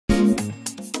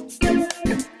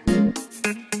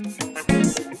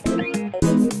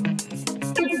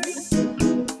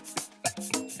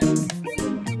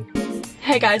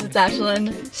Hey guys, it's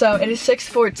Ashlynn. So it is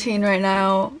 6:14 right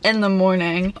now in the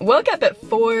morning. Woke up at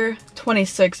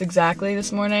 4:26 exactly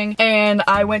this morning, and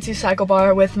I went to cycle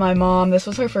bar with my mom. This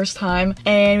was her first time,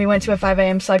 and we went to a 5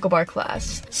 a.m. cycle bar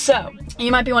class. So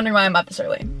you might be wondering why I'm up this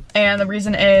early. And the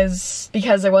reason is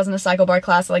because there wasn't a cycle bar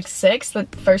class at like 6. The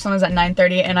first one was at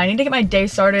 9:30, and I need to get my day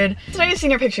started. Today is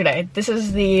senior picture day. This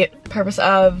is the purpose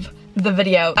of the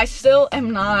video. I still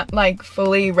am not like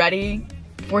fully ready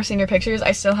for senior pictures.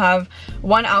 I still have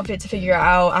one outfit to figure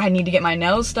out. I need to get my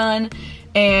nails done,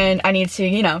 and I need to,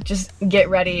 you know, just get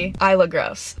ready. I look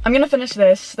gross. I'm gonna finish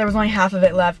this. There was only half of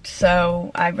it left,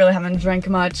 so I really haven't drank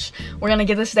much. We're gonna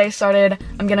get this day started.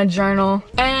 I'm gonna journal,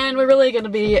 and we're really gonna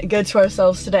be good to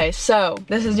ourselves today. So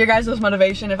this is your guys'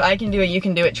 motivation. If I can do it, you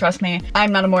can do it. Trust me.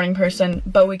 I'm not a morning person,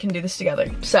 but we can do this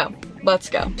together. So let's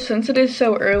go. Since it is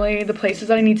so early, the places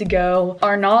that I need to go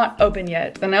are not open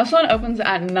yet. The nail salon opens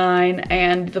at 9,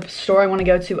 and the store I want to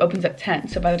go to opens at 10.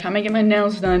 So by the time I get my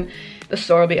nails done, the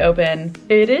store will be open.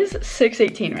 It is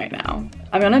 6:18 right now.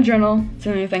 I'm gonna journal. It's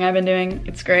a new thing I've been doing.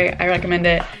 It's great. I recommend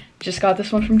it. Just got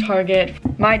this one from Target.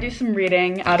 Might do some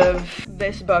reading out of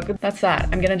this book. That's that.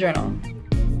 I'm gonna journal.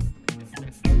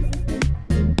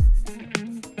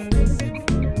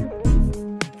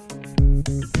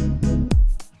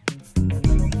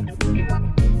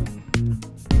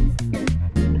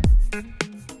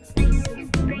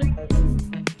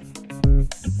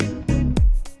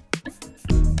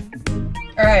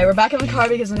 Alright, we're back in the car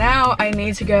because now I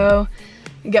need to go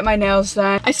get my nails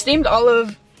done. I steamed all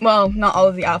of, well, not all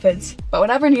of the outfits, but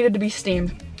whatever needed to be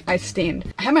steamed, I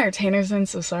steamed. I have my retainers in,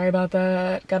 so sorry about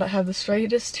that. Gotta have the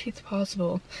straightest teeth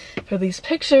possible for these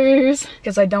pictures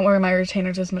because I don't wear my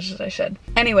retainers as much as I should.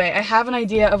 Anyway, I have an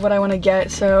idea of what I want to get,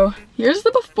 so here's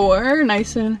the before,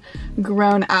 nice and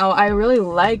grown out. I really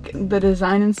like the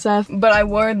design and stuff, but I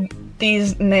wore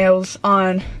these nails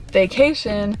on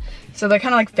vacation, so they're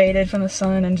kind of like faded from the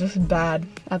sun and just bad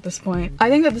at this point. I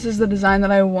think that this is the design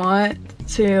that I want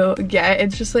to get.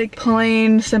 It's just like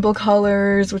plain, simple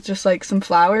colors with just like some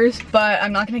flowers, but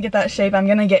I'm not gonna get that shape. I'm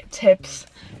gonna get tips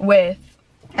with,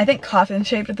 I think, coffin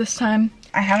shaped at this time.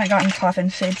 I haven't gotten coffin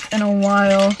shaped in a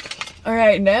while. All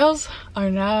right, nails are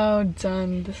now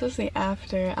done. This is the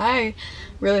after. I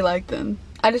really like them.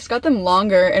 I just got them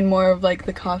longer and more of like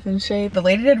the coffin shape. The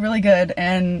lady did really good,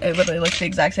 and it literally looks the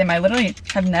exact same. I literally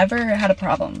have never had a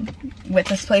problem with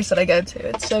this place that I go to.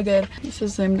 It's so good. This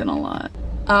is zoomed in a lot.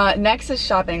 Next is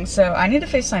shopping. So I need to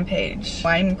FaceTime Paige.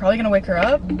 I'm probably gonna wake her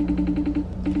up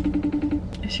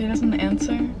if she doesn't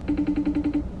answer.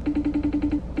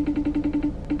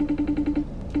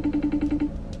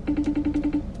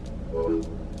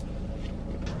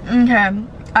 Okay,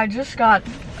 I just got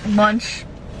lunch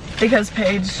because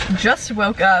Paige just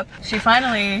woke up. She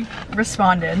finally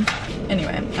responded.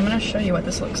 Anyway, I'm gonna show you what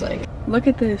this looks like. Look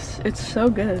at this, it's so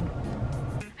good.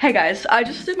 Hey guys, I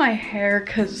just did my hair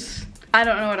because I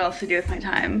don't know what else to do with my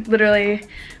time. Literally,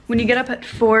 when you get up at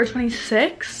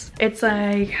 4:26, it's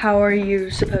like, how are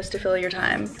you supposed to fill your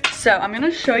time? So I'm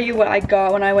gonna show you what I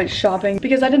got when I went shopping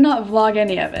because I did not vlog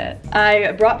any of it.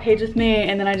 I brought Paige with me,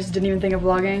 and then I just didn't even think of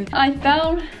vlogging. I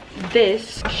found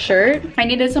this shirt. I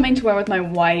needed something to wear with my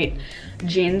white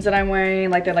jeans that I'm wearing,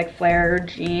 like they're like flare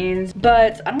jeans,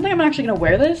 but I don't think I'm actually gonna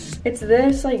wear this. It's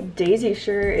this like daisy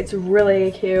shirt. It's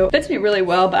really cute. Fits me really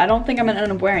well, but I don't think I'm gonna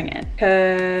end up wearing it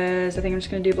because I think I'm just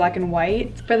gonna do black and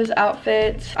white for this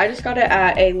outfit. I just got it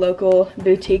at a local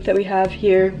boutique that we have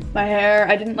here. My hair,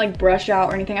 I didn't like brush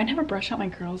out or anything. I never brush out my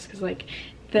curls because like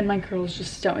then my curls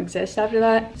just don't exist after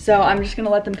that. So I'm just gonna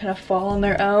let them kind of fall on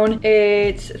their own.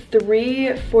 It's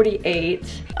 3:48.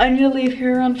 I need to leave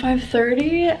here around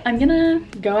 5:30. I'm gonna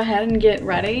go ahead and get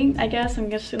ready, I guess. I'm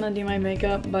just gonna do my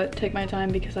makeup, but take my time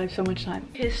because I have so much time.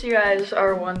 In case you guys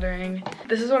are wondering,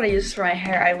 this is what I use for my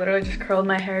hair. I literally just curled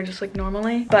my hair just like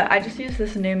normally, but I just use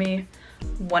this Numi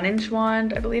 1-inch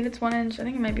wand. I believe it's 1 inch. I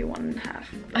think it might be 1.5.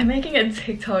 I'm making a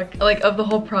TikTok like of the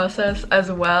whole process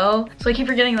as well, so I keep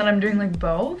forgetting that I'm doing like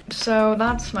both, so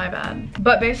that's my bad.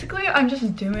 But basically I'm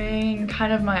just doing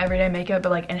kind of my everyday makeup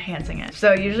but like enhancing it.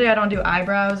 So usually I don't do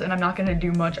eyebrows, and I'm not gonna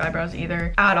do much eyebrows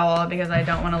either at all because I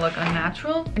don't want to look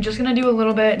unnatural. I'm just gonna do a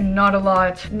little bit, not a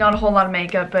lot, not a whole lot of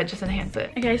makeup, but just enhance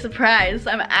it. Okay, surprise,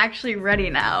 I'm actually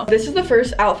ready now. This is the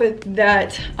first outfit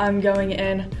that I'm going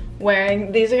in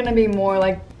wearing. These are gonna be more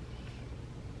like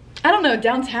I don't know,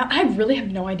 downtown. I really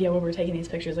have no idea where we're taking these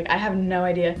pictures. Like, I have no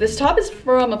idea. This top is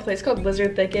from a place called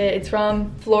Lizard Thicket. It's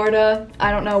from Florida.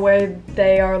 I don't know where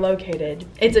they are located.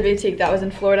 It's a boutique that was in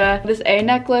Florida. This A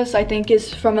necklace, I think,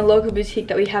 is from a local boutique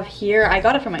that we have here. I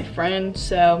got it from my friend,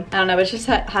 so I don't know, but it just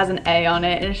has an A on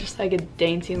it, and it's just like a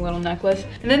dainty little necklace.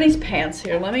 And then these pants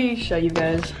here, let me show you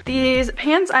guys. These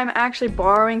pants I'm actually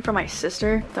borrowing from my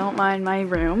sister. Don't mind my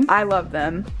room. I love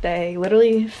them. They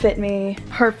literally fit me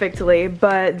perfectly,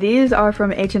 but these are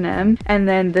from H&M. And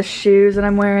then the shoes that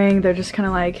I'm wearing, they're just kind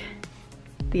of like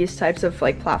these types of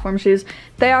like platform shoes.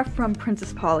 They are from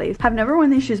Princess Polly's. I've never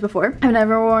worn these shoes before. I've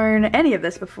never worn any of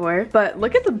this before, but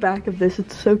look at the back of this.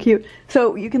 It's so cute.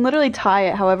 So you can literally tie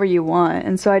it however you want.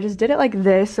 And so I just did it like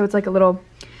this. So it's like a little,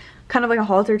 kind of like a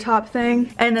halter top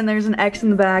thing, and then there's an X in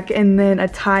the back and then a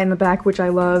tie in the back, which I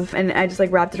love, and I just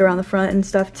like wrapped it around the front and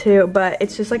stuff too. But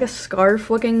it's just like a scarf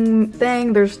looking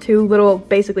thing. There's two little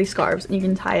basically scarves, and you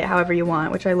can tie it however you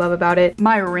want, which I love about it.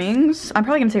 My rings, I'm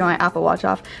probably gonna take my Apple Watch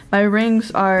off. My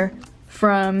rings are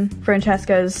from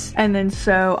Francesca's, and then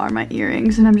so are my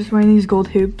earrings, and I'm just wearing these gold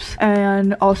hoops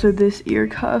and also this ear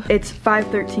cuff. It's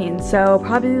 5:13, so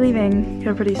probably leaving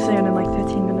here pretty soon in like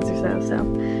 15 minutes or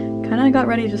so kind of got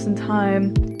ready just in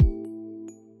time.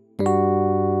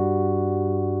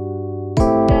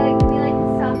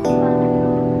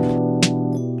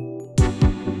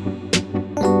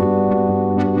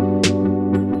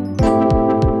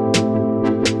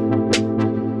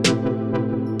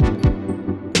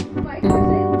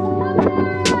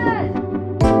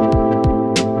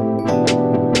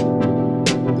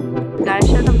 Gotta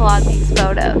show the vlog these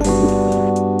photos.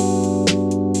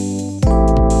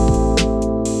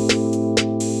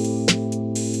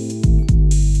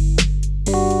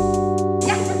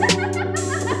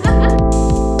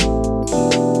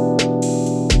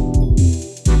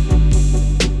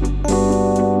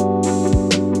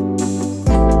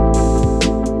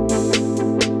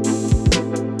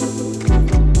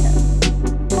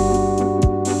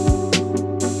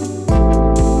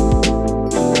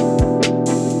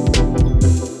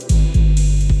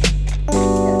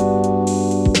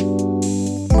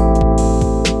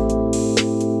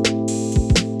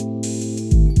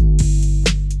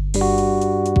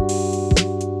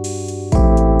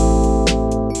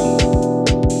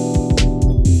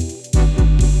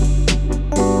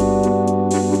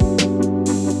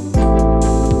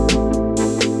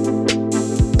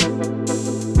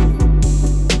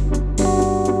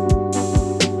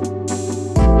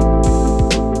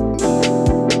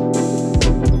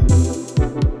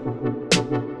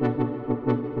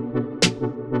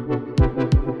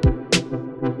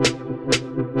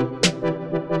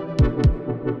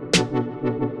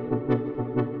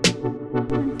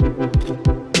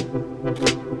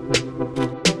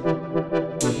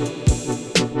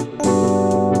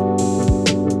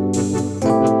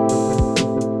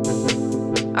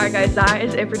 Alright guys, that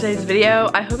is it for today's video.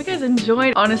 I hope you guys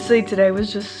enjoyed. Honestly, today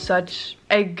was just such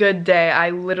a good day. I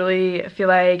literally feel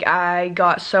like I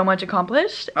got so much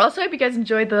accomplished. Also, I hope you guys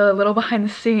enjoyed the little behind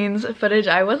the scenes footage.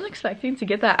 I wasn't expecting to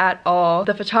get that at all.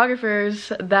 The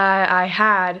photographers that I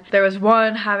had, there was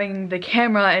one having the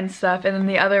camera and stuff, and then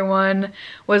the other one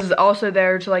was also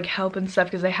there to like help and stuff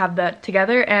because they have that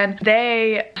together, and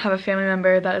they have a family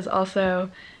member that is also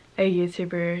a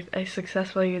YouTuber, a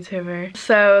successful YouTuber.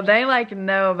 So they like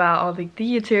know about all the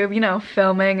YouTube, you know,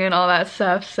 filming and all that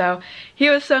stuff. So he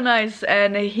was so nice,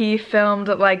 and he filmed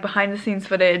like behind the scenes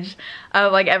footage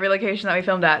of like every location that we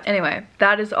filmed at. Anyway,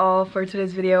 that is all for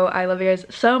today's video. I love you guys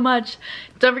so much.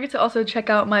 Don't forget to also check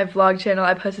out my vlog channel.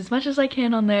 I post as much as I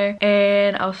can on there,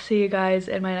 and I'll see you guys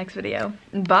in my next video.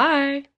 Bye!